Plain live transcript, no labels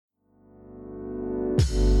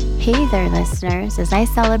Hey there, listeners. As I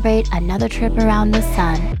celebrate another trip around the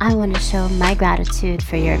sun, I want to show my gratitude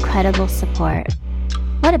for your incredible support.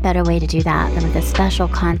 What a better way to do that than with a special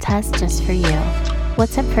contest just for you?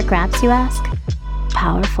 What's up for grabs, you ask?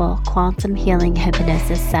 Powerful quantum healing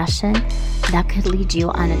hypnosis session that could lead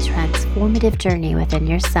you on a transformative journey within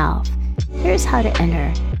yourself. Here's how to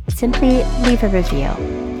enter. Simply leave a review.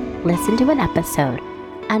 Listen to an episode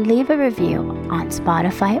and leave a review on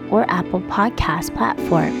Spotify or Apple Podcast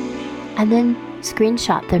platform. And then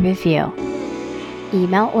screenshot the review.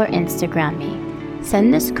 Email or Instagram me.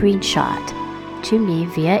 Send the screenshot to me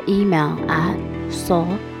via email at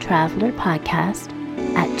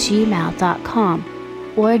soultravelerpodcast@gmail.com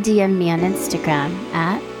or DM me on Instagram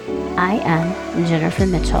at I am Jennifer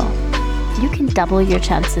Mitchell. You can double your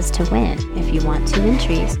chances to win if you want 2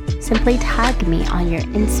 entries. Simply tag me on your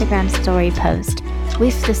Instagram story post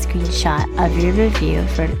with the screenshot of your review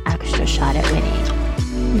for an extra shot at winning.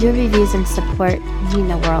 Your reviews and support mean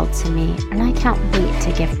the world to me, and I can't wait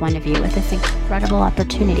to gift one of you with this incredible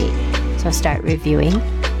opportunity. So start reviewing,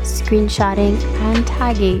 screenshotting, and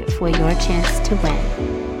tagging for your chance to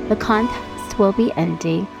win. The contest will be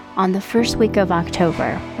ending on the first week of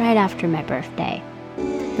October, right after my birthday.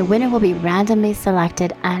 The winner will be randomly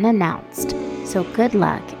selected and announced. So good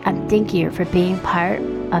luck, and thank you for being part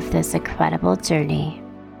of this incredible journey.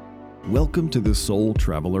 Welcome to the Soul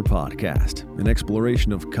Traveler Podcast, an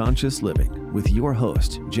exploration of conscious living with your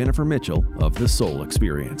host, Jennifer Mitchell of The Soul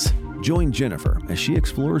Experience. Join Jennifer as she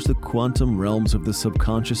explores the quantum realms of the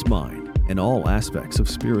subconscious mind and all aspects of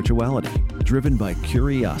spirituality. Driven by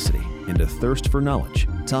curiosity and a thirst for knowledge,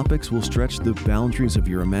 topics will stretch the boundaries of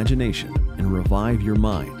your imagination and revive your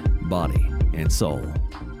mind, body, and soul.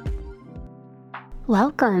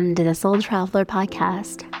 Welcome to the Soul Traveler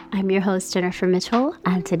Podcast. I'm your host, Jennifer Mitchell,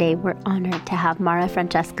 and today we're honored to have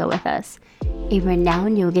Francesca with us, a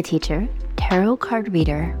renowned yoga teacher, tarot card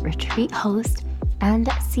reader, retreat host, and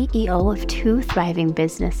CEO of 2 thriving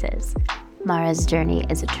businesses. Mara's journey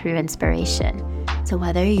is a true inspiration. So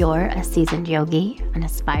whether you're a seasoned yogi, an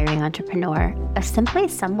aspiring entrepreneur, or simply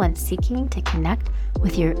someone seeking to connect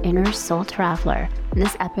with your inner soul traveler,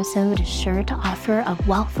 this episode is sure to offer a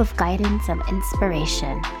wealth of guidance and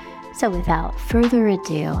inspiration. So without further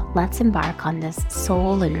ado, let's embark on this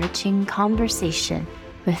soul-enriching conversation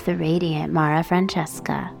with the radiant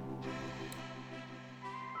Francesca.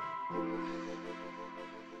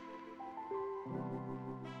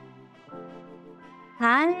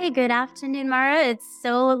 Hi, good afternoon, Mara. It's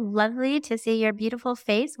so lovely to see your beautiful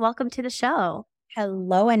face. Welcome to the show.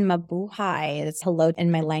 Hello and mabuhay. It's hello in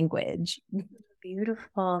my language.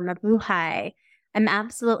 Beautiful, mabuhay. I'm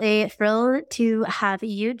absolutely thrilled to have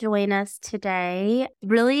you join us today.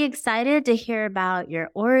 Really excited to hear about your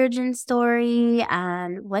origin story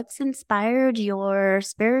and what's inspired your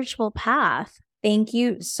spiritual path. Thank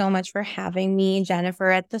you so much for having me, Jennifer,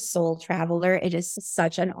 at the Soul Traveler. It is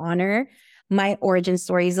such an honor. My origin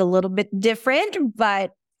story is a little bit different,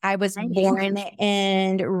 but I was born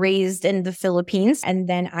and raised in the Philippines, and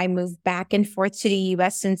then I moved back and forth to the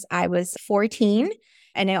U.S. since I was 14.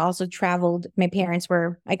 And I also traveled. My parents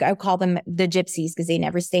were, I call them the gypsies because they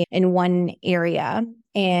never stay in one area.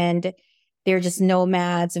 And they're just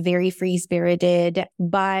nomads, very free-spirited.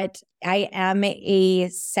 But I am not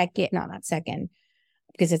second,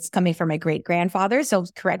 because it's coming from my great-grandfather. So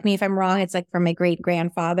correct me if I'm wrong. It's like from my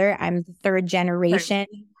great-grandfather. I'm the 3rd generation.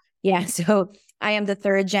 Yeah, so I am the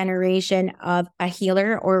 3rd generation of a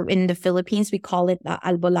healer, or in the Philippines, we call it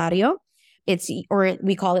albolario.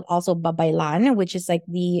 We call it also babaylan, which is like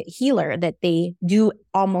the healer that they do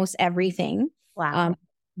almost everything. Wow.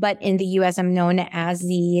 But in the US, I'm known as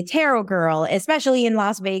the tarot girl, especially in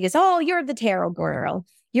Las Vegas. Oh, you're the tarot girl.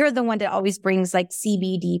 You're the one that always brings like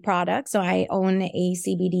CBD products. So I own a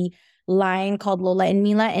CBD line called Lola and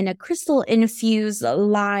Mila and a crystal infused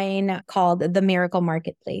line called the Miracle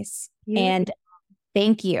Marketplace. Yeah. And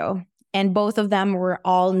thank you. And both of them were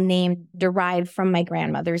all derived from my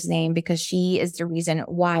grandmother's name, because she is the reason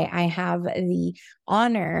why I have the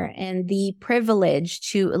honor and the privilege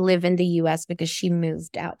to live in the US, because she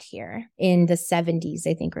moved out here in the 70s,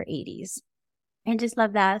 I think, or 80s. I just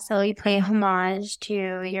love that. So you pay homage to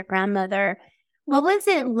your grandmother. What was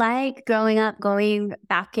it like growing up, going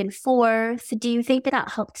back and forth? Do you think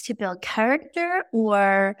that helped to build character,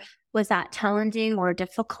 or was that challenging or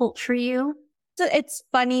difficult for you? So it's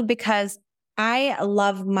funny because I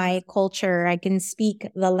love my culture. I can speak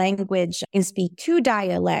the language, I can speak 2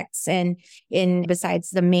 dialects, and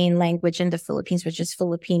besides the main language in the Philippines, which is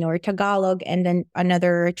Filipino or Tagalog, and then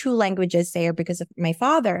another 2 languages there because of my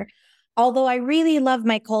father. Although I really love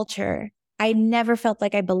my culture, I never felt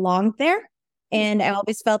like I belonged there. And I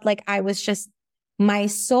always felt like I was just my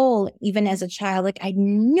soul, even as a child, like I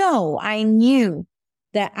knew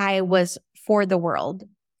that I was for the world.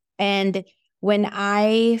 And when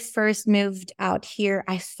I first moved out here,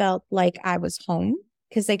 I felt like I was home.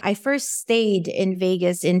 Because like I first stayed in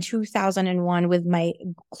Vegas in 2001 with my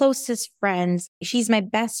closest friends. She's my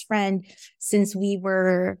best friend since we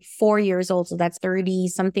were 4 years old. So that's 30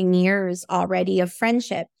 something years already of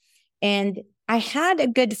friendship. And I had a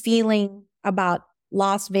good feeling about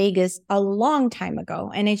Las Vegas a long time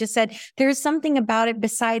ago. And I just said, there's something about it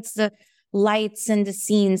besides the lights and the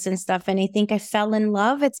scenes and stuff. And I think I fell in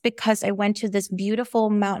love. It's because I went to this beautiful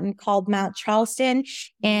mountain called Mount Charleston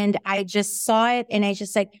and I just saw it and I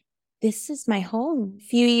just like, this is my home. A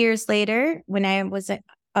few years later, when I was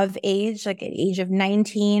of age, like at age of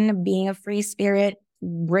 19, being a free spirit,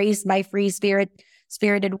 raised by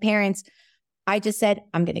spirited parents, I just said,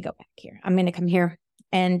 I'm going to go back here. I'm going to come here.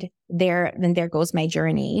 And there goes my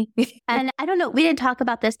journey. And I don't know, we didn't talk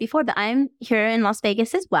about this before, but I'm here in Las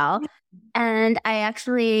Vegas as well. And I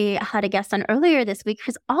actually had a guest on earlier this week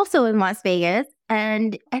who's also in Las Vegas.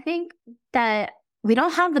 And I think that we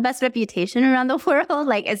don't have the best reputation around the world,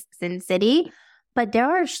 like as Sin City, but there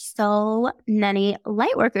are so many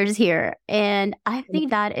light workers here. And I think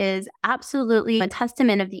that is absolutely a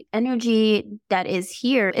testament of the energy that is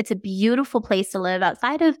here. It's a beautiful place to live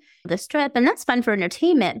outside of the Strip, and that's fun for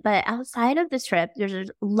entertainment. But outside of the Strip, there's a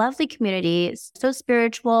lovely community. It's so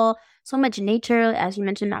spiritual, so much nature, as you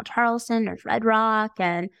mentioned, Mount Charleston or Red Rock.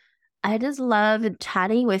 And I just love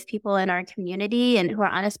chatting with people in our community and who are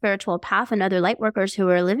on a spiritual path and other light workers who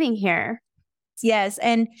are living here. Yes.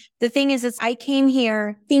 And the thing is I came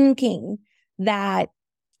here thinking that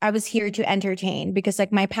I was here to entertain because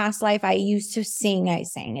like my past life, I used to sing. I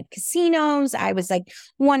sang at casinos. I was like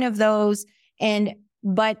one of those.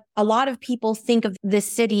 But a lot of people think of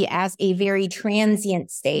this city as a very transient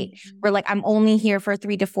state where like I'm only here for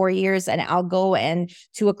 3 to 4 years and I'll go and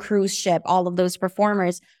to a cruise ship, all of those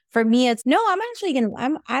performers. For me, it's no,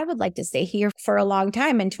 I would like to stay here for a long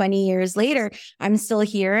time. And 20 years later, I'm still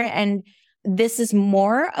here. And this is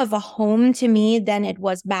more of a home to me than it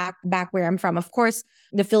was back where I'm from. Of course,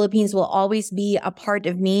 the Philippines will always be a part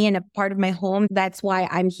of me and a part of my home. That's why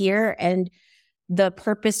I'm here. And the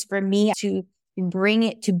purpose for me to bring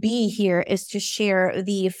it to be here is to share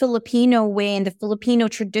the Filipino way and the Filipino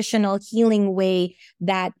traditional healing way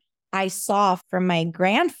that I saw from my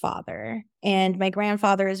grandfather. And my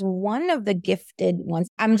grandfather is one of the gifted ones.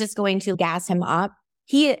 I'm just going to gas him up.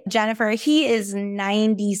 Jennifer, he is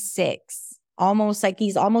 96.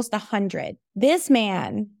 He's almost 100. This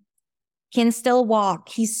man can still walk.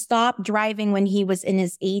 He stopped driving when he was in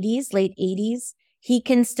his 80s, late 80s. He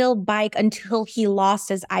can still bike until he lost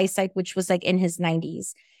his eyesight, which was like in his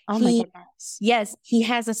 90s. Oh my goodness. Yes, he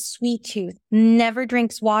has a sweet tooth, never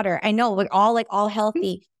drinks water. I know, we're all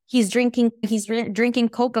healthy. He's drinking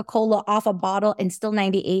Coca-Cola off a bottle and still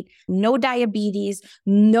 98. No diabetes,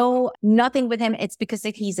 nothing with him. It's because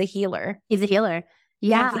he's a healer. He's a healer.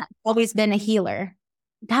 Yeah. He's always been a healer.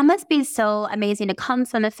 That must be so amazing to come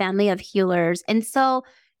from a family of healers. And so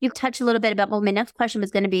you touched a little bit about what my next question was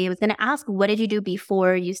going to be. I was going to ask, what did you do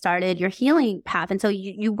before you started your healing path? And so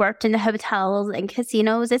you worked in the hotels and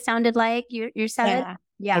casinos, it sounded like you said.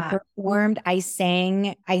 Yeah. I performed, I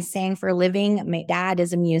sang for a living. My dad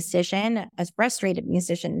is a musician, a frustrated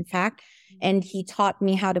musician, in fact. And he taught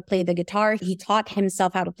me how to play the guitar. He taught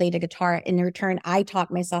himself how to play the guitar. In return, I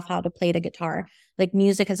taught myself how to play the guitar. Like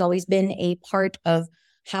music has always been a part of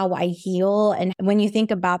how I heal. And when you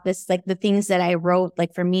think about this, like the things that I wrote,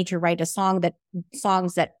 like for me to write songs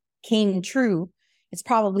that came true, it's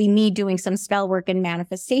probably me doing some spell work and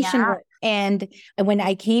manifestation work. And when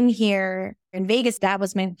I came here in Vegas, that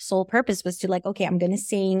was my sole purpose, was to like, okay, I'm going to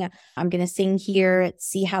sing here,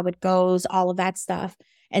 see how it goes, all of that stuff.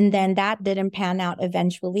 And then that didn't pan out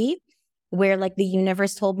eventually, where like the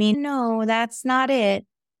universe told me, no, that's not it.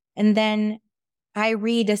 And then I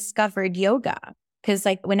rediscovered yoga. Because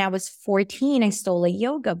like when I was 14, I stole a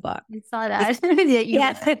yoga book. I saw that.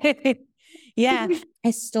 Yeah. Yeah.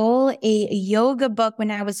 I stole a yoga book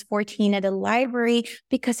when I was 14 at a library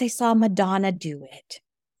because I saw Madonna do it.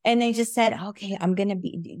 And I just said, okay, I'm going to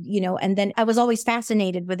be, and then I was always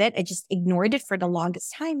fascinated with it. I just ignored it for the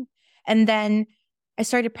longest time. And then I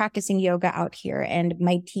started practicing yoga out here. And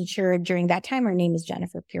my teacher during that time, her name is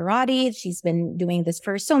Jennifer Pirati. She's been doing this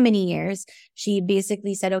for so many years. She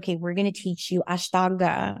basically said, okay, we're going to teach you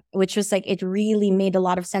Ashtanga, which was like, it really made a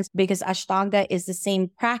lot of sense because Ashtanga is the same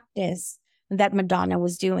practice that Madonna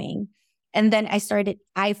was doing. And then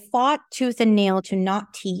I fought tooth and nail to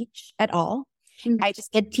not teach at all. I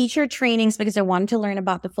just did teacher trainings because I wanted to learn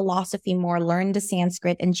about the philosophy more, learn the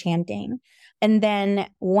Sanskrit and chanting. And then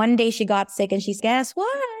one day she got sick and she's, guess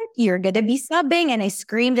what? You're going to be subbing. And I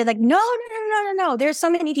screamed like, no. There's so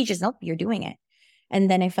many teachers. Nope, you're doing it. And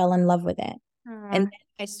then I fell in love with it. And then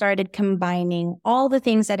I started combining all the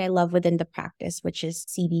things that I love within the practice, which is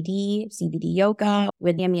CBD yoga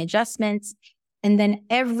with yummy adjustments. And then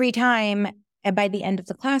every time by the end of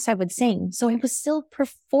the class, I would sing. So I was still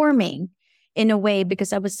performing in a way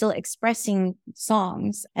because I was still expressing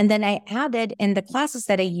songs. And then I added in the classes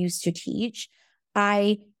that I used to teach,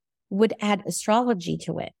 I would add astrology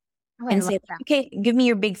to it and say, okay, give me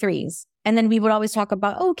your big threes. And then we would always talk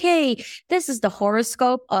about, okay, this is the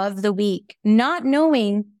horoscope of the week, not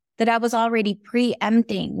knowing that I was already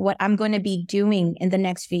preempting what I'm going to be doing in the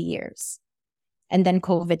next few years. And then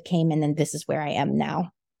COVID came, and then this is where I am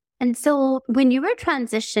now. And so when you were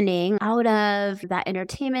transitioning out of that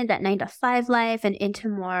entertainment, that 9-to-5 life and into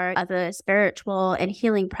more of a spiritual and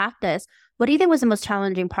healing practice, what do you think was the most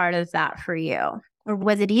challenging part of that for you? Or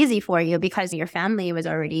was it easy for you because your family was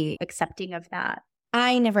already accepting of that?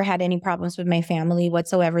 I never had any problems with my family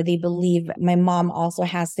whatsoever. They believe my mom also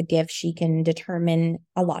has the gift. She can determine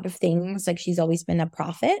a lot of things. Like she's always been a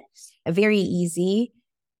prophet, very easy.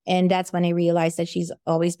 And that's when I realized that she's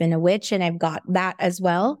always been a witch, and I've got that as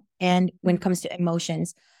well. And when it comes to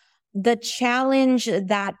emotions, the challenge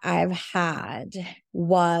that I've had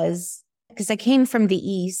was because I came from the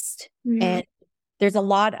East, and there's a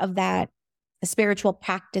lot of that spiritual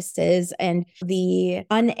practices and the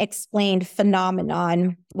unexplained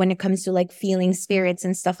phenomenon when it comes to like feeling spirits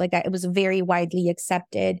and stuff like that. It was very widely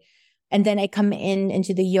accepted. And then I come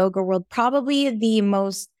into the yoga world, probably the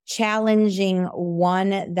most challenging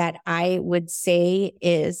one that I would say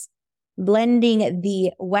is blending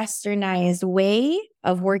the westernized way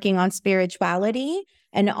of working on spirituality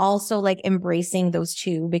and also like embracing those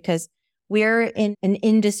two, because we're in an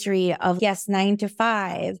industry of, yes,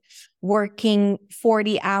 9-to-5, working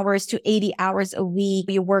 40 hours to 80 hours a week.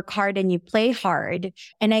 You work hard and you play hard.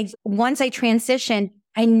 And once I transitioned,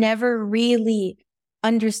 I never really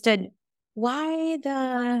understood why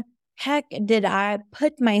the heck did I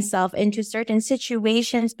put myself into certain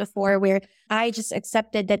situations before where I just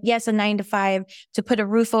accepted that, yes, a 9-to-5 to put a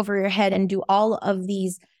roof over your head and do all of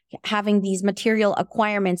these, having these material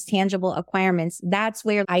acquirements, tangible acquirements. That's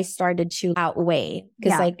where I started to outweigh.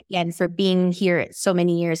 Because like, again, for being here so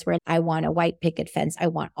many years where I want a white picket fence, I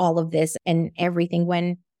want all of this and everything,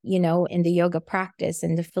 when, you know, in the yoga practice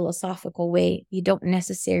and the philosophical way, you don't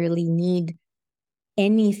necessarily need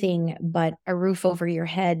anything but a roof over your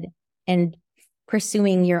head and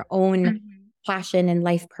pursuing your own passion and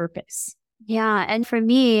life purpose. Yeah. And for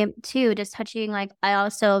me too, just touching, like I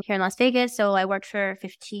also here in Las Vegas, so I worked for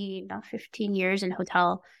 15 years in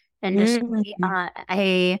hotel industry.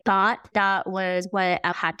 I thought that was what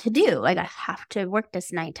I had to do. Like I have to work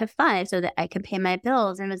this 9-to-5 so that I can pay my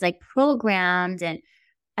bills. And it was like programmed, and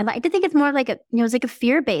I like to think it's more like it's like a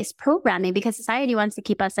fear-based programming, because society wants to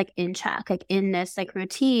keep us like in check, like in this like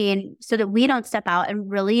routine, so that we don't step out and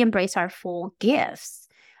really embrace our full gifts,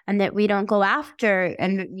 and that we don't go after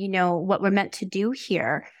and what we're meant to do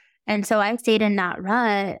here. And so I stayed in that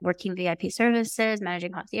rut, working VIP services,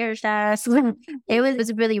 managing concierge desks. It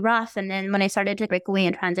was really rough. And then when I started to break away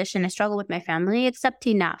and transition, I struggled with my family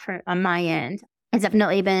accepting that on my end. It's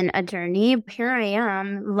definitely been a journey. Here I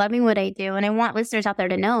am, loving what I do. And I want listeners out there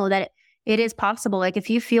to know that it is possible. Like if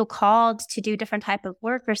you feel called to do different type of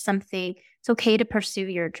work or something, it's okay to pursue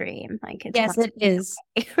your dream. Like yes, it is.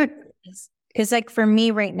 Because like for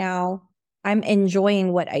me right now, I'm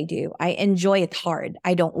enjoying what I do. I enjoy it hard.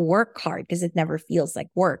 I don't work hard because it never feels like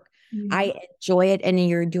work. I enjoy it, and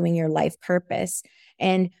you're doing your life purpose.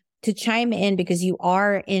 And to chime in, because you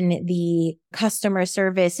are in the customer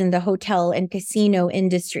service in the hotel and casino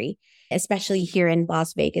industry, especially here in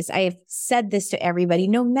Las Vegas, I have said this to everybody,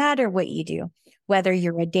 no matter what you do, whether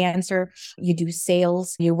you're a dancer, you do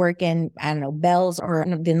sales, you work in, I don't know, Bell's or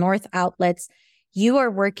the North outlets, you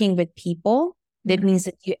are working with people. That means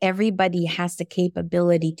that everybody has the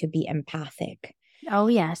capability to be empathic. Oh,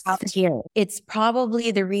 yes. Out here. It's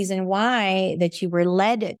probably the reason why that you were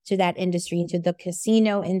led to that industry, into the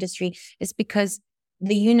casino industry, is because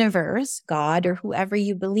the universe, God, or whoever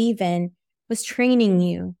you believe in, was training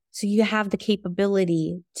you. So you have the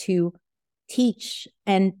capability to teach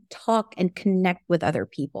and talk and connect with other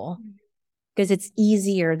people, because it's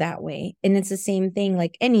easier that way. And it's the same thing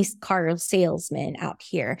like any car salesman out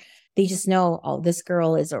here. They just know, oh, this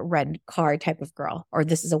girl is a red car type of girl, or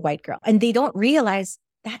this is a white girl. And they don't realize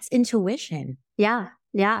that's intuition. Yeah.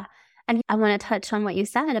 Yeah. And I want to touch on what you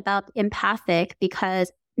said about empathic, because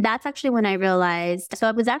That's actually when I realized. So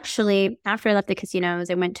I was actually, after I left the casinos,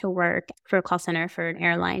 I went to work for a call center for an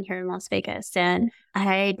airline here in Las Vegas. And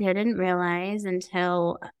I didn't realize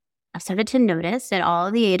until I started to notice that all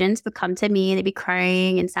of the agents would come to me, they'd be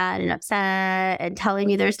crying and sad and upset and telling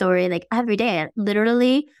me their story like every day.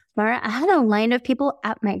 Literally, Mara, I had a line of people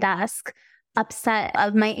at my desk upset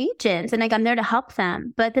of my agents, and like I'm there to help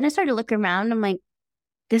them. But then I started to look around. I'm like,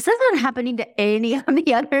 this isn't happening to any of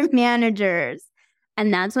the other managers.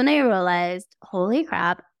 And that's when I realized, holy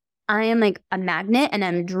crap, I am like a magnet and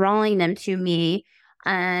I'm drawing them to me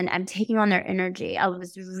and I'm taking on their energy. I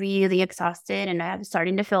was really exhausted and I was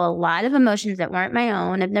starting to feel a lot of emotions that weren't my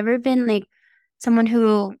own. I've never been like someone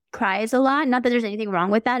who cries a lot. Not that there's anything wrong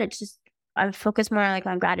with that. It's just I focus more like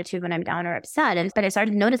on gratitude when I'm down or upset. But I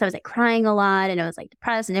started to notice I was like crying a lot and I was like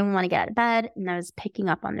depressed and didn't want to get out of bed. And I was picking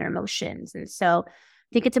up on their emotions. And so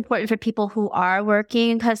I think it's important for people who are working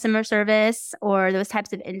in customer service or those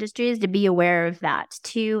types of industries to be aware of that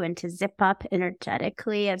too, and to zip up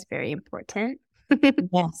energetically is very important.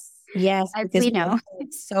 Yes. Yes. As Because we know.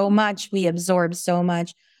 so much, we absorb so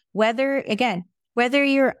much. Whether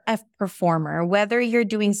you're a performer, whether you're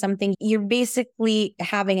doing something, you're basically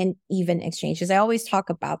having an even exchange. As I always talk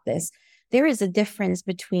about this, there is a difference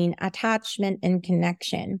between attachment and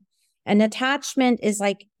connection. An attachment is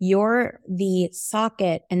like you're the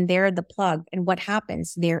socket and they're the plug. And what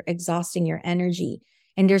happens? They're exhausting your energy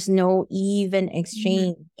and there's no even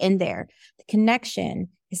exchange in there. The connection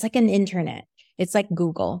is like an internet. It's like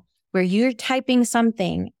Google, where you're typing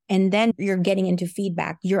something and then you're getting into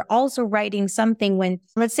feedback. You're also writing something when,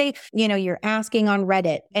 let's say, you're asking on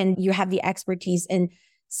Reddit and you have the expertise in,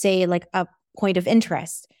 say, like a point of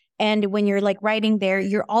interest. And when you're like writing there,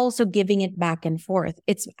 you're also giving it back and forth.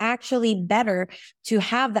 It's actually better to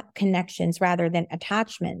have that connections rather than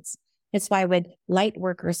attachments. It's why with light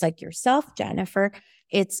workers like yourself, Jennifer,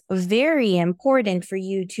 it's very important for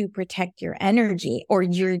you to protect your energy, or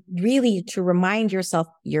you're really to remind yourself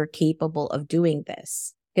you're capable of doing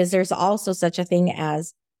this. Because there's also such a thing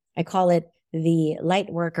as, I call it the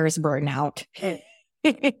light workers burnout.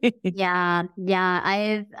 Yeah.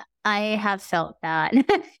 I have felt that.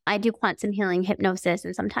 I do quantum healing hypnosis,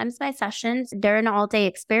 and sometimes my sessions, they're an all-day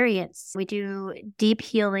experience. We do deep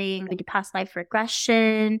healing. We do past life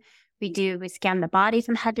regression. We scan the body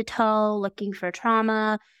from head to toe, looking for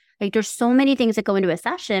trauma. Like there's so many things that go into a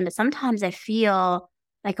session, but sometimes I feel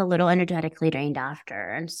like a little energetically drained after.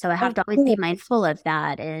 And so I have to always be mindful of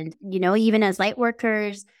that. And, even as light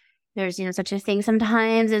workers, there's, such a thing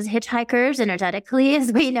sometimes as hitchhikers energetically,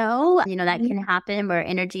 as we know, that can happen where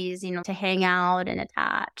energies, to hang out and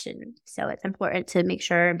attach. And so it's important to make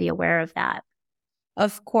sure and be aware of that.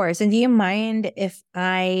 Of course. And do you mind if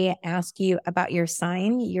I ask you about your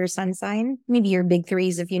sign, your sun sign? Maybe your big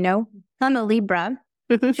threes, if you know. I'm a Libra.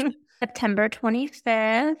 September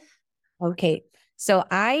 25th. Okay. So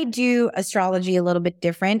I do astrology a little bit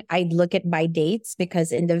different. I look at by dates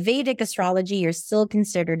because in the Vedic astrology, you're still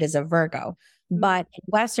considered as a Virgo, but in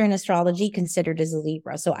Western astrology, considered as a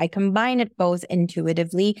Libra. So I combine it both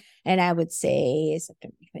intuitively. And I would say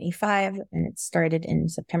September 25, and it started in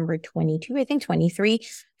September 22, I think 23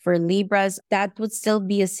 for Libras. That would still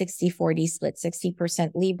be a 60-40 split,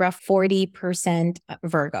 60% Libra, 40%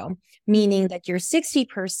 Virgo, meaning that you're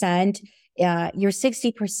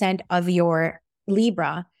 60% of your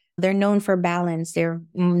Libra, they're known for balance. They're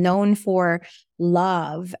known for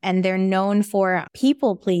love, and they're known for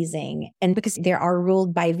people pleasing. And because they are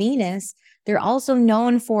ruled by Venus, they're also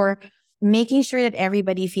known for making sure that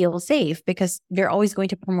everybody feels safe because they're always going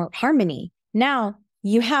to promote harmony. Now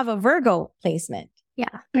you have a Virgo placement.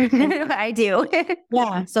 Yeah, I do.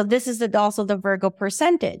 Yeah. So this is also the Virgo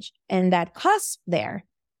percentage, and that cusp there.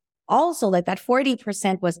 Also, like that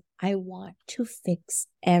 40% was, I want to fix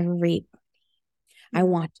everybody. I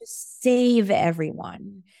want to save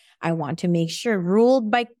everyone. I want to make sure, ruled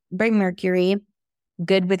by Mercury,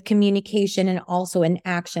 good with communication and also in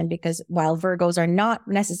action, because while Virgos are not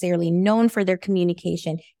necessarily known for their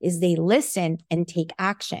communication, is they listen and take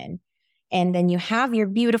action. And then you have your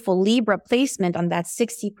beautiful Libra placement on that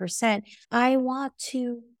 60%. I want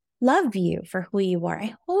to love you for who you are.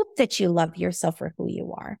 I hope that you love yourself for who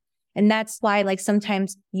you are. And that's why, like,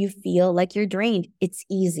 sometimes you feel like you're drained. It's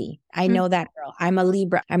easy. I know that, girl. I'm a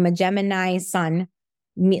Libra. I'm a Gemini sun,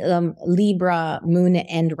 Libra moon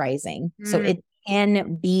and rising. So it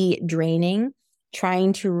can be draining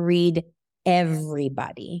trying to read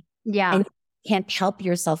everybody. Yeah. And you can't help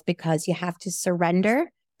yourself because you have to surrender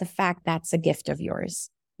the fact that's a gift of yours.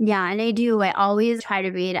 Yeah, and I do. I always try to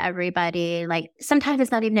read everybody. Like sometimes it's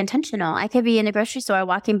not even intentional. I could be in a grocery store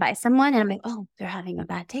walking by someone and I'm like, oh, they're having a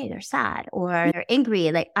bad day. They're sad or they're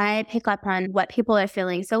angry. Like I pick up on what people are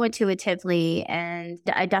feeling so intuitively. And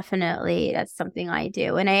I definitely, that's something I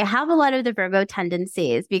do. And I have a lot of the Virgo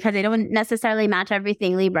tendencies because they don't necessarily match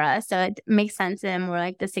everything Libra. So it makes sense in more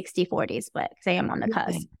like the 60-40 split because I am on the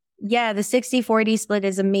cusp. Yeah, the 60-40 split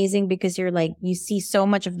is amazing because you're like, you see so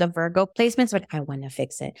much of the Virgo placements, but I want to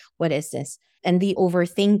fix it. What is this? And the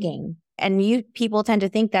overthinking. And people tend to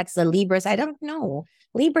think that's the Libras. I don't know.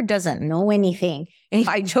 Libra doesn't know anything. And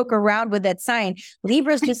I joke around with that sign.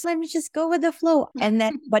 Libras just let me just go with the flow. And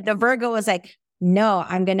then, but the Virgo was like, no,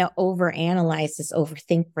 I'm going to overanalyze this,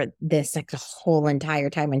 overthink for this like the whole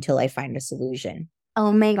entire time until I find a solution.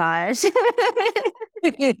 Oh my gosh.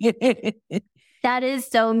 That is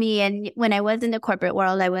so me. And when I was in the corporate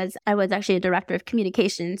world, I was actually a director of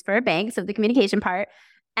communications for a bank, so the communication part.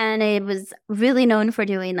 And I was really known for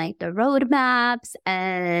doing like the roadmaps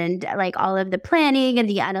and like all of the planning and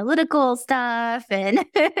the analytical stuff. And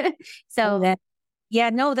so yeah,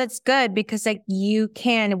 no, that's good because like you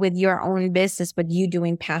can with your own business, but you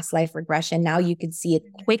doing past life regression, now you can see it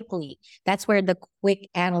quickly. That's where the quick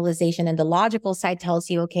analyzation and the logical side tells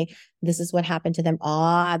you, okay, this is what happened to them.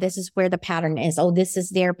 This is where the pattern is. Oh, this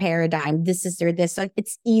is their paradigm. This is their this. So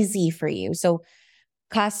it's easy for you. So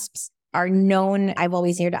cusps are known. I've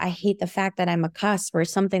always heard, I hate the fact that I'm a cusp or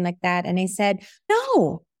something like that. And I said,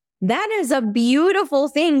 no, that is a beautiful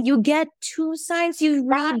thing. You get two signs. You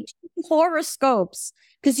read two horoscopes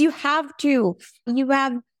because you have to. You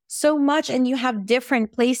have so much and you have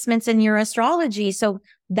different placements in your astrology. So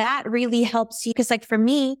that really helps you. Because like for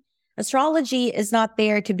me, astrology is not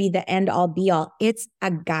there to be the end all be all. It's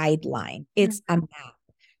a guideline. It's a map.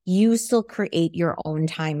 You still create your own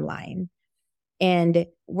timeline. And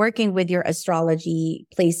working with your astrology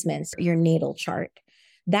placements, your natal chart,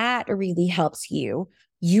 that really helps you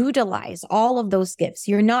utilize all of those gifts.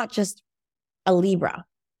 You're not just a Libra.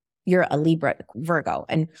 You're a Libra Virgo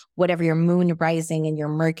and whatever your moon rising and your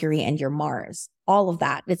Mercury and your Mars, all of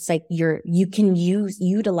that. It's like you can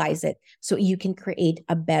utilize it so you can create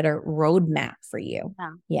a better roadmap for you.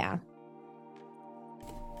 Yeah.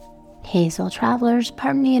 Hey, soul travelers,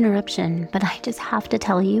 pardon the interruption, but I just have to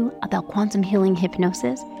tell you about quantum healing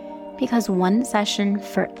hypnosis because one session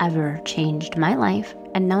forever changed my life,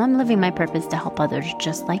 and now I'm living my purpose to help others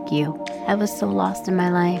just like you. I was so lost in my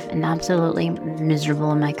life and absolutely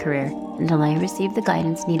miserable in my career until I received the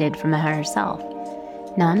guidance needed from my higher self.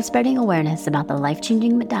 Now I'm spreading awareness about the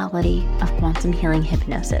life-changing modality of quantum healing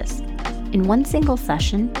hypnosis. In one single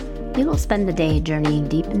session, you will spend the day journeying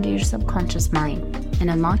deep into your subconscious mind and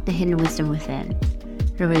unlock the hidden wisdom within.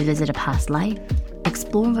 You'll revisit a past life,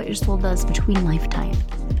 explore what your soul does between lifetimes.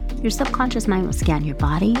 Your subconscious mind will scan your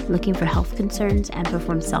body, looking for health concerns, and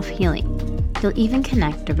perform self-healing. You'll even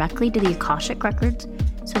connect directly to the Akashic records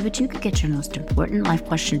so that you could get your most important life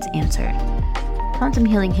questions answered. Quantum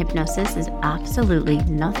healing hypnosis is absolutely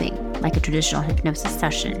nothing like a traditional hypnosis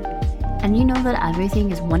session. And you know that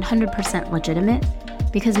everything is 100% legitimate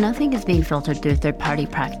because nothing is being filtered through a third-party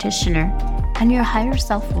practitioner, and your higher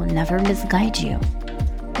self will never misguide you.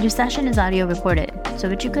 Your session is audio recorded so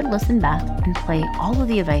that you could listen back and play all of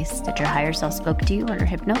the advice that your higher self spoke to you under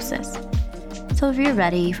hypnosis. So if you're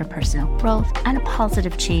ready for personal growth and a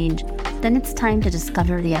positive change, then it's time to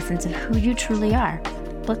discover the essence of who you truly are.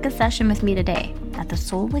 Book a session with me today at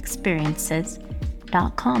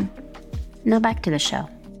thesoulexperiences.com. Now back to the show.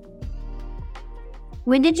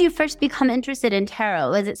 When did you first become interested in tarot?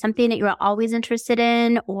 Was it something that you were always interested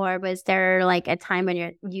in, or was there like a time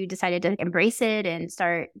when you decided to embrace it and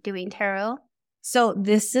start doing tarot? So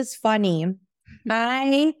this is funny.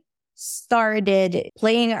 I started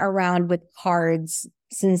playing around with cards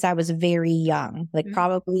since I was very young, like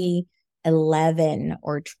probably 11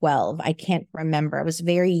 or 12. I can't remember. I was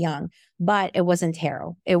very young, but it wasn't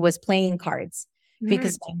tarot. It was playing cards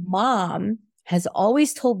because my mom has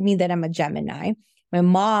always told me that I'm a Gemini. My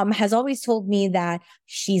mom has always told me that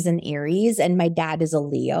she's an Aries and my dad is a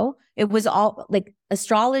Leo. It was all like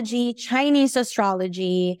astrology, Chinese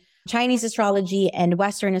astrology and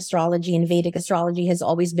Western astrology and Vedic astrology has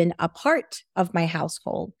always been a part of my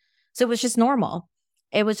household. So it was just normal.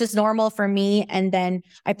 It was just normal for me. And then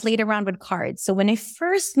I played around with cards. So when I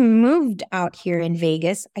first moved out here in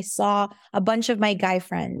Vegas, I saw a bunch of my guy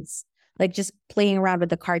friends like just playing around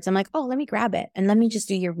with the cards. I'm like, oh, let me grab it and let me just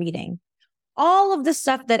do your reading. All of the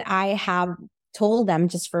stuff that I have told them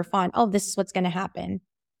just for fun. Oh, this is what's going to happen.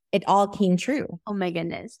 It all came true. Oh my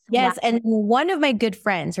goodness. Yes. Wow. And one of my good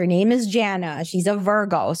friends, her name is Jana. She's a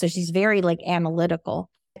Virgo. So she's very like analytical.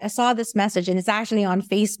 I saw this message and it's actually on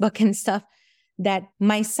Facebook and stuff that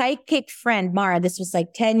my psychic friend, Mara, this was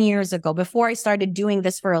like 10 years ago before I started doing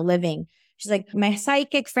this for a living. She's like, my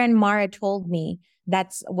psychic friend, Mara, told me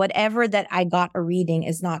that's whatever that I got a reading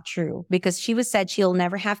is not true because said she'll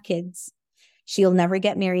never have kids. She'll never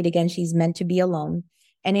get married again. She's meant to be alone.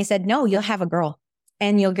 And I said, no, you'll have a girl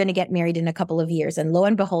and you're going to get married in a couple of years. And lo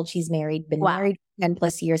and behold, she's married, been married 10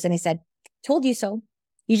 plus years. And I said, told you so.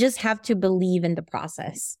 You just have to believe in the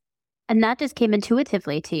process. And that just came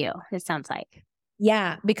intuitively to you, it sounds like.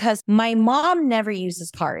 Yeah, because my mom never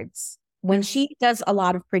uses cards. When she does a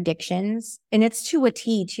lot of predictions, and it's to a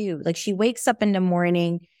T too, like she wakes up in the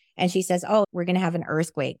morning and she says, oh, we're going to have an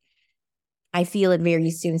earthquake. I feel it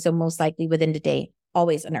very soon. So most likely within the day,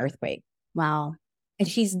 always an earthquake. Wow. And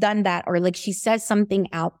she's done that, or like she says something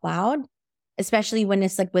out loud, especially when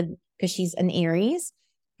it's like because she's an Aries,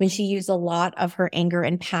 when she uses a lot of her anger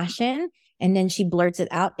and passion, and then she blurts it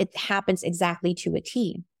out, it happens exactly to a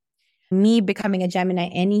T. Me becoming a Gemini,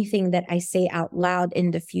 anything that I say out loud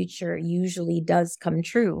in the future usually does come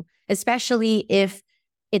true, especially if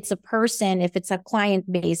it's a person, if it's a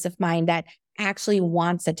client base of mine that actually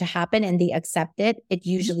wants it to happen and they accept it, it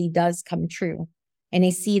usually does come true. And I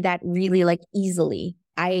see that really like easily.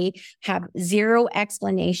 I have zero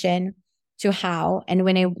explanation to how. And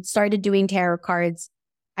when I started doing tarot cards,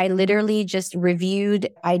 I literally just reviewed,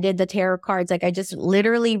 I did the tarot cards. Like I just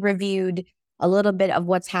literally reviewed a little bit of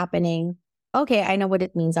what's happening. Okay, I know what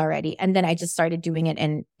it means already. And then I just started doing it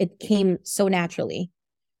and it came so naturally.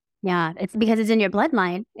 Yeah, it's because it's in your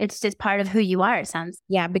bloodline. It's just part of who you are, it sounds.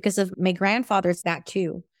 Yeah, because of my grandfather's that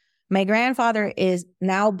too. My grandfather is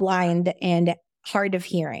now blind and hard of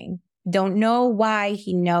hearing. Don't know why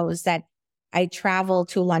he knows that I travel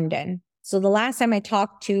to London. So the last time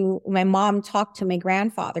my mom talked to my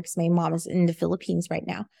grandfather, because my mom is in the Philippines right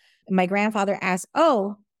now. My grandfather asked,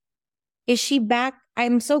 oh, is she back?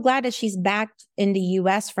 I'm so glad that she's back in the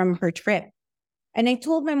US from her trip. And I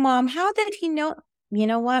told my mom, how did he know? You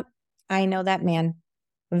know what? I know that man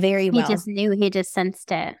very well. He just knew, he just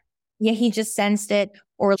sensed it. Yeah, he just sensed it,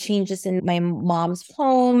 or changes in my mom's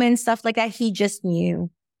home and stuff like that. He just knew.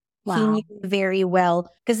 Wow. He knew very well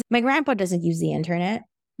because my grandpa doesn't use the internet.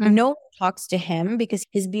 No one talks to him because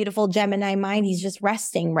his beautiful Gemini mind, he's just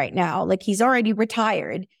resting right now. Like he's already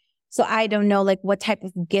retired. So I don't know like what type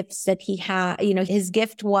of gifts that he had. You know, his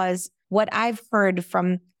gift was what I've heard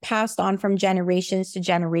from passed on from generations to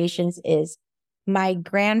generations is my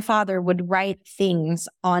grandfather would write things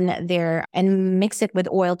on there and mix it with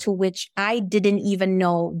oil, to which I didn't even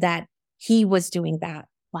know that he was doing that.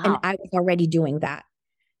 Wow. And I was already doing that.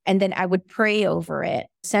 And then I would pray over it,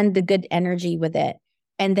 send the good energy with it,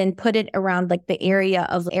 and then put it around like the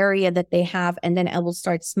area that they have. And then I will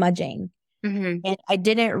start smudging. Mm-hmm. And I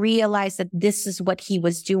didn't realize that this is what he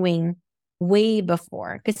was doing way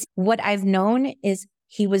before. Because what I've known is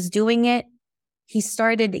he was doing it. He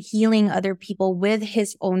started healing other people with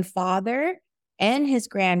his own father and his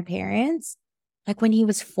grandparents, like when he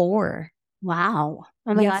was 4. Wow.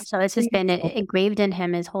 Oh my gosh. So it's just been engraved in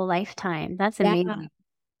him his whole lifetime. That's amazing.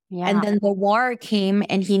 Yeah. And then the war came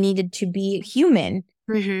and he needed to be human.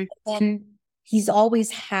 Mm-hmm. And he's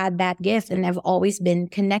always had that gift. And I've always been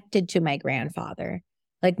connected to my grandfather.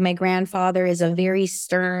 Like my grandfather is a very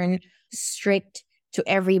stern, strict to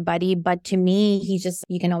everybody. But to me,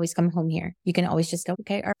 you can always come home here. You can always just go,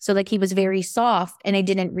 okay. So like he was very soft. And I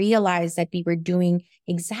didn't realize that we were doing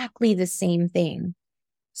exactly the same thing.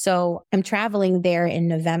 So I'm traveling there in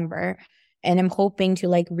November. And I'm hoping to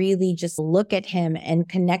like really just look at him and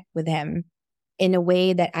connect with him in a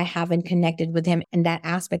way that I haven't connected with him in that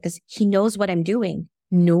aspect, because he knows what I'm doing.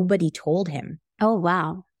 Nobody told him. Oh,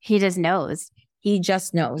 wow. He just knows. He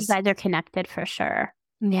just knows. You guys are connected for sure.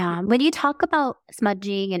 Yeah. When you talk about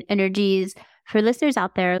smudging and energies, for listeners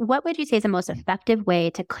out there, what would you say is the most effective way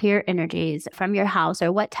to clear energies from your house,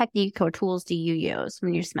 or what technique or tools do you use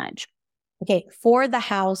when you smudge? Okay. For the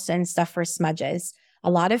house and stuff for smudges, a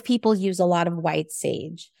lot of people use a lot of white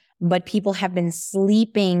sage, but people have been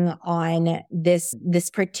sleeping on this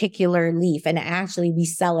particular leaf. And actually we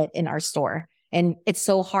sell it in our store, and it's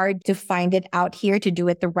so hard to find it out here to do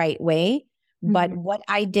it the right way. Mm-hmm. But what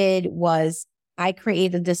I did was I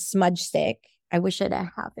created this smudge stick. I wish I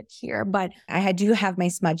have it here, but I do have my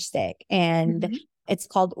smudge stick, and it's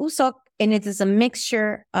called usok, and it is a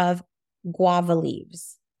mixture of guava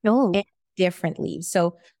leaves. Oh. Different leaves.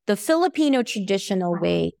 So the Filipino traditional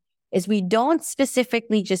way is we don't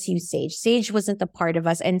specifically just use sage. Sage wasn't a part of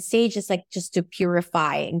us. And sage is like just to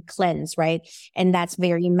purify and cleanse, right? And that's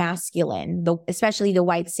very masculine, especially the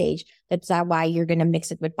white sage. That's why you're going to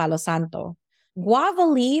mix it with Palo Santo. Guava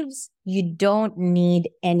leaves, you don't need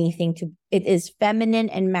anything it is feminine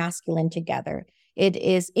and masculine together. It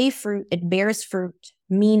is a fruit. It bears fruit,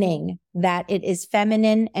 meaning that it is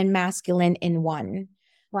feminine and masculine in one.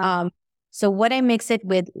 Wow. So what I mix it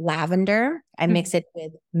with lavender, I mix it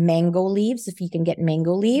with mango leaves. If you can get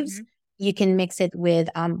mango leaves, you can mix it with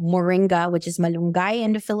moringa, which is malunggay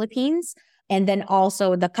in the Philippines. And then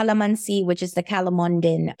also the calamansi, which is the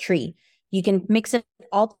calamondin tree. You can mix it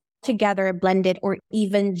all together, blend it, or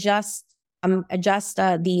even just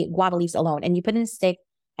the guava leaves alone. And you put in a stick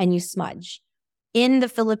and you smudge. In the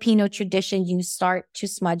Filipino tradition, you start to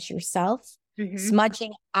smudge yourself,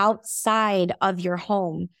 smudging outside of your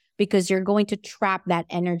home because you're going to trap that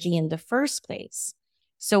energy in the first place.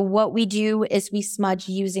 So what we do is we smudge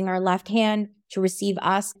using our left hand to receive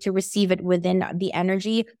it within the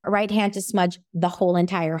energy, right hand to smudge the whole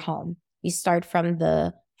entire home. You start from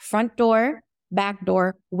the front door, back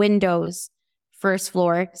door, windows, first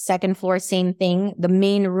floor, second floor, same thing. The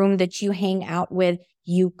main room that you hang out with,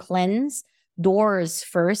 you cleanse doors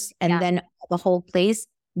first and then the whole place.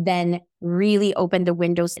 Then really open the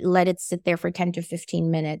windows, let it sit there for 10 to 15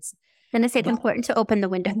 minutes. Then it's important to open the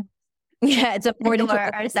window. Yeah, it's important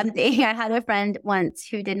or something. I had a friend once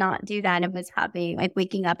who did not do that and was having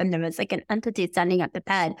waking up and there was an entity standing at the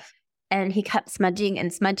bed. And he kept smudging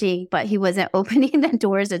and smudging, but he wasn't opening the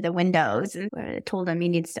doors or the windows. And I told him he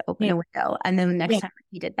needs to open a window. And then the next time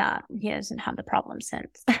he did that, he hasn't had the problem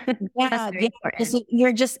since.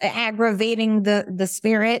 You're just aggravating the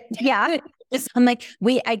spirit. Yeah. I'm like,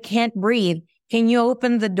 wait, I can't breathe. Can you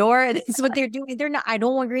open the door? That's what they're doing. They're not, I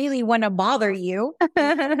don't really want to bother you.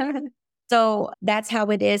 So that's how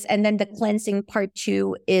it is. And then the cleansing part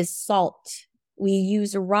 2 is salt. We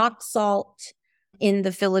use rock salt in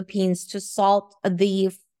the Philippines to salt the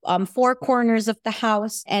 4 corners of the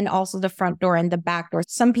house and also the front door and the back door.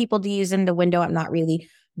 Some people do use in the window. I'm not really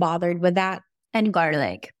bothered with that. And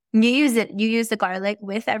garlic. You use the garlic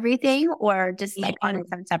with everything or just on its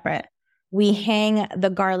own separate? We hang the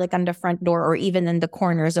garlic on the front door or even in the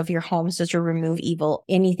corners of your home so to remove evil,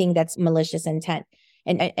 anything that's malicious intent.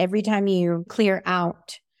 And every time you clear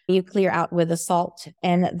out with the salt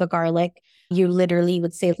and the garlic. You literally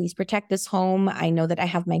would say, please protect this home. I know that I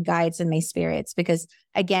have my guides and my spirits because,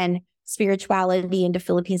 again, spirituality in the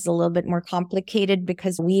Philippines is a little bit more complicated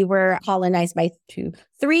because we were colonized by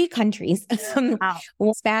 3 countries.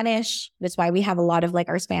 Well, Spanish. That's why we have a lot of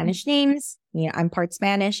our Spanish names. I'm part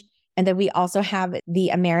Spanish. And then we also have the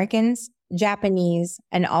Americans, Japanese,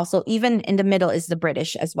 and also even in the middle is the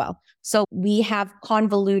British as well. So we have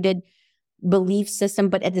convoluted belief system,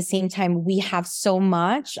 but at the same time, we have so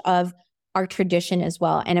much of our tradition as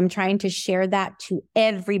well. And I'm trying to share that to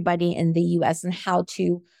everybody in the US and how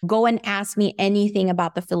to go and ask me anything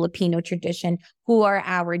about the Filipino tradition. Who are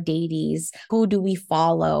our deities? Who do we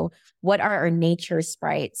follow? What are our nature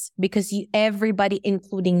sprites? Because everybody,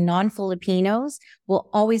 including non-Filipinos, will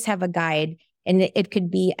always have a guide. And it could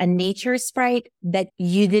be a nature sprite that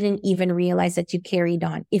you didn't even realize that you carried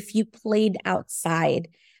on. If you played outside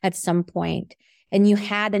at some point, and you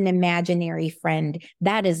had an imaginary friend,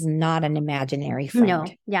 that is not an imaginary friend. No.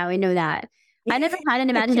 Yeah, we know that. I never had an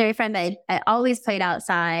imaginary friend, but I always played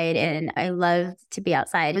outside and I loved to be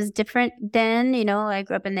outside. It was different then, I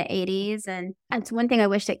grew up in the 80s and that's one thing I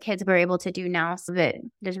wish that kids were able to do now so that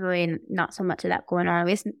there's really not so much of that going on, at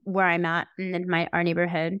least where I'm at and in our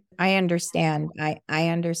neighborhood. I understand. I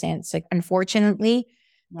understand. So unfortunately,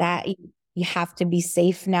 that you have to be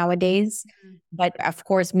safe nowadays. But of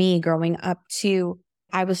course, me growing up too,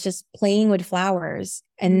 I was just playing with flowers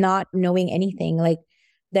and not knowing anything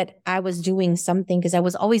that I was doing something because I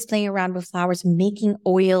was always playing around with flowers, making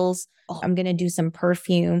oils. Oh, I'm going to do some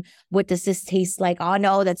perfume. What does this taste like? Oh,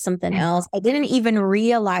 no, that's something else. I didn't even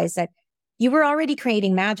realize that you were already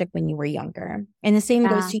creating magic when you were younger. And the same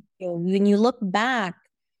goes to you. When you look back,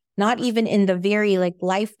 not even in the very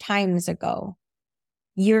lifetimes ago,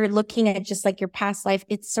 you're looking at just your past life.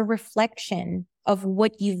 It's a reflection of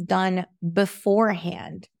what you've done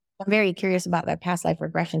beforehand. I'm very curious about that past life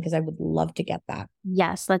regression because I would love to get that.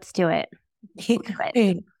 Yes, let's do it. Perfect.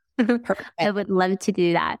 I would love to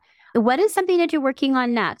do that. What is something that you're working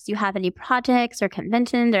on next? Do you have any projects or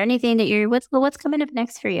conventions or anything that what's coming up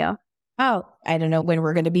next for you? Oh, I don't know when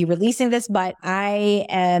we're going to be releasing this, but I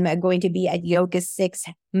am going to be at Yoga 6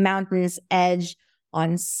 Mountains Edge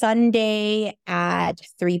on Sunday at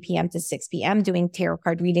 3 p.m. to 6 p.m. doing tarot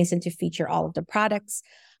card readings and to feature all of the products.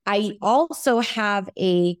 I also have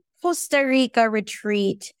a Costa Rica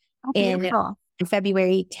retreat in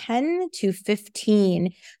February 10 to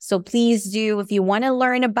 15. So please do, if you want to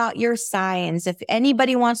learn about your signs, if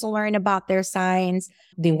anybody wants to learn about their signs,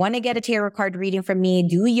 they want to get a tarot card reading from me,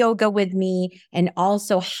 do yoga with me, and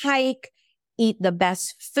also hike, eat the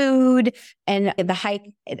best food. And the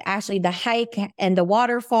hike and the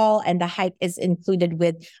waterfall and the hike is included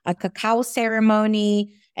with a cacao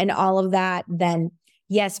ceremony and all of that, then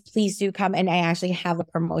yes, please do come. And I actually have a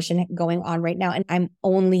promotion going on right now, and I'm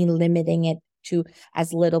only limiting it to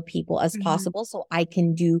as little people as possible so I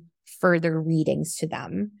can do further readings to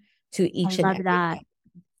them, to each I and love every that.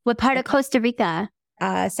 one. What part of Costa Rica?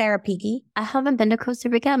 Sarah Peaky. I haven't been to Costa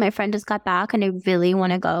Rica. My friend just got back and I really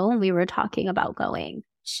want to go. And we were talking about going.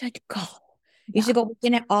 Should go. You should go. We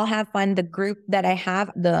can all have fun. The group that I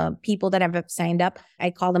have, the people that have signed up, I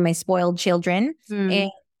call them my spoiled children.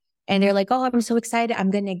 And they're like, oh, I'm so excited.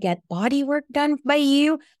 I'm going to get body work done by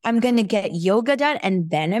you. I'm going to get yoga done. And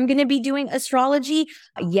then I'm going to be doing astrology.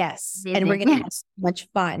 Yes. Amazing. And we're going to have so much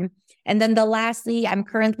fun. And then lastly, I'm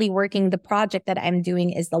currently working, the project that I'm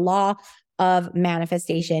doing is the Law of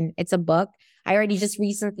Manifestation. It's a book. I already just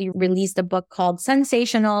recently released a book called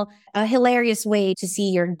Sensational, a hilarious way to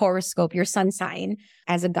see your horoscope, your sun sign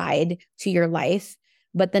as a guide to your life.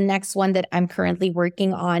 But the next one that I'm currently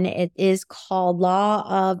working on, it is called Law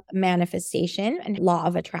of Manifestation and Law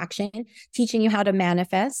of Attraction, teaching you how to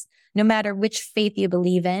manifest no matter which faith you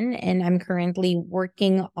believe in. And I'm currently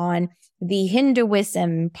working on the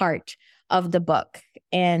Hinduism part of the book.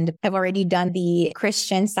 And I've already done the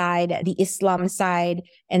Christian side, the Islam side,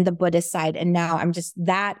 and the Buddhist side. And now I'm just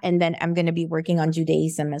that. And then I'm going to be working on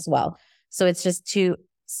Judaism as well. So it's just to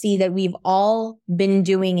see that we've all been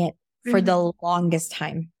doing it for the longest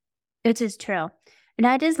time. It is true. And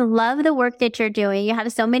I just love the work that you're doing. You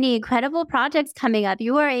have so many incredible projects coming up.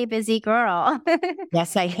 You are a busy girl.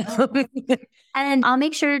 Yes, I am. And I'll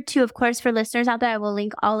make sure to, of course, for listeners out there, I will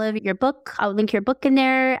link all of your book. I'll link your book in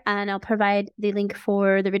there and I'll provide the link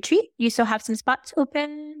for the retreat. You still have some spots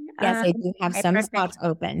open? Yes, I do have some spots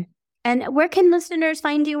open. And where can listeners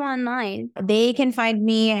find you online? They can find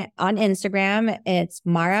me on Instagram. It's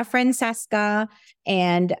Mara Francesca,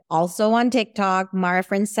 and also on TikTok, Mara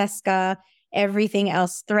Francesca. Everything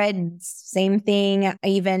else, Threads, same thing.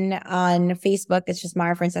 Even on Facebook, it's just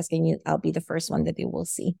Mara Francesca, and I'll be the first one that you will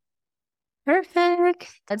see. Perfect.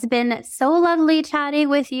 It's been so lovely chatting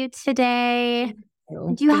with you today.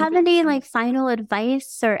 Do you have any final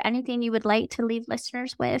advice or anything you would like to leave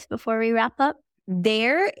listeners with before we wrap up?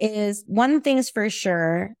 There is one thing's for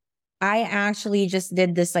sure. I actually just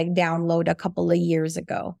did this download a couple of years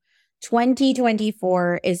ago.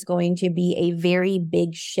 2024 is going to be a very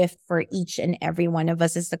big shift for each and every one of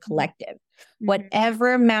us as the collective.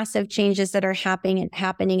 Whatever massive changes that are happening in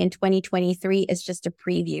 2023 is just a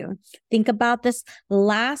preview. Think about this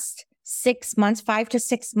last 6 months, 5 to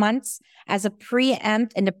 6 months as a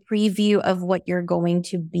preempt and a preview of what you're going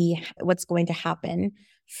to be, what's going to happen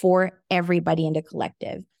for everybody in the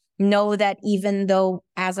collective. Know that even though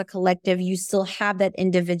as a collective, you still have that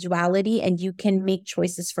individuality and you can make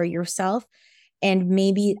choices for yourself. And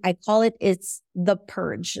maybe I call it's the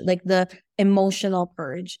purge, the emotional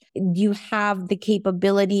purge. You have the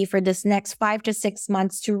capability for this next 5 to 6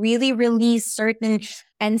 months to really release certain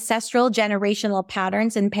ancestral generational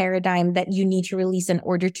patterns and paradigm that you need to release in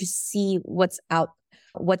order to see what's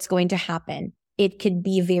going to happen. It could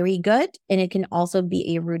be very good, and it can also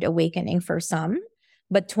be a rude awakening for some.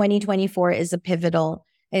 But 2024 is a pivotal.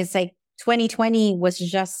 It's 2020 was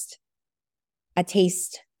just a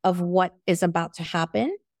taste of what is about to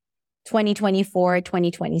happen. 2024,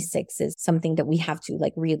 2026 is something that we have to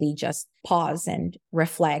really just pause and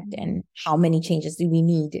reflect. And how many changes do we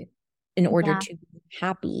need in order to be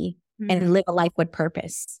happy and live a life with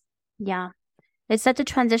purpose? Yeah. It's such a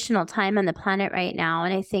transitional time on the planet right now.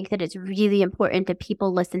 And I think that it's really important that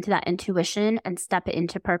people listen to that intuition and step it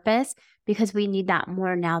into purpose, because we need that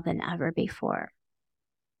more now than ever before.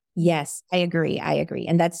 Yes, I agree.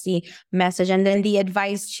 And that's the message. And then the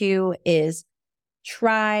advice too is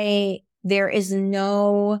there is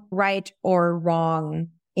no right or wrong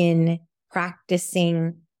in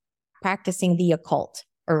practicing the occult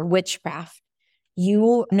or witchcraft.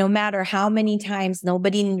 No matter how many times,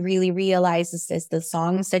 nobody really realizes this, the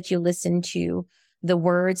songs that you listen to, the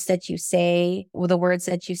words that you say,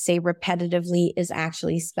 repetitively is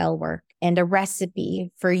actually spell work and a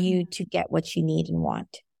recipe for you to get what you need and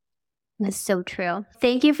want. That's so true.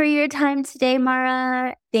 Thank you for your time today,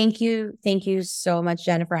 Mara. Thank you. Thank you so much,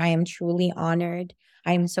 Jennifer. I am truly honored.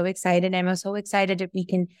 I'm so excited. I'm so excited if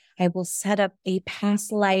I will set up a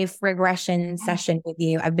past life regression session with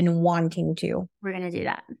you. I've been wanting to. We're going to do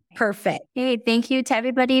that. Perfect. Hey, thank you to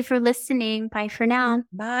everybody for listening. Bye for now.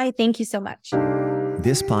 Bye. Thank you so much.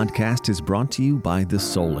 This podcast is brought to you by The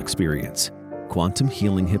Soul Experience, Quantum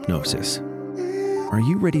Healing Hypnosis. Are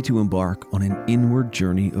you ready to embark on an inward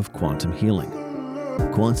journey of quantum healing?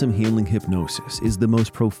 Quantum healing hypnosis is the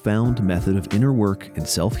most profound method of inner work and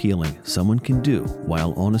self-healing someone can do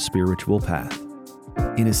while on a spiritual path.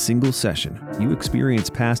 In a single session, you experience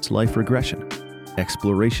past life regression,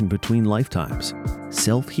 exploration between lifetimes,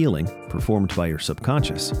 self-healing performed by your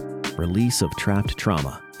subconscious, release of trapped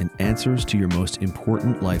trauma, and answers to your most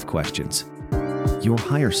important life questions. Your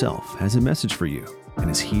higher self has a message for you and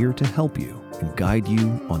is here to help you and guide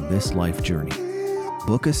you on this life journey.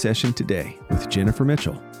 Book a session today with Jennifer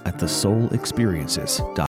Mitchell at thesoulexperiences.com.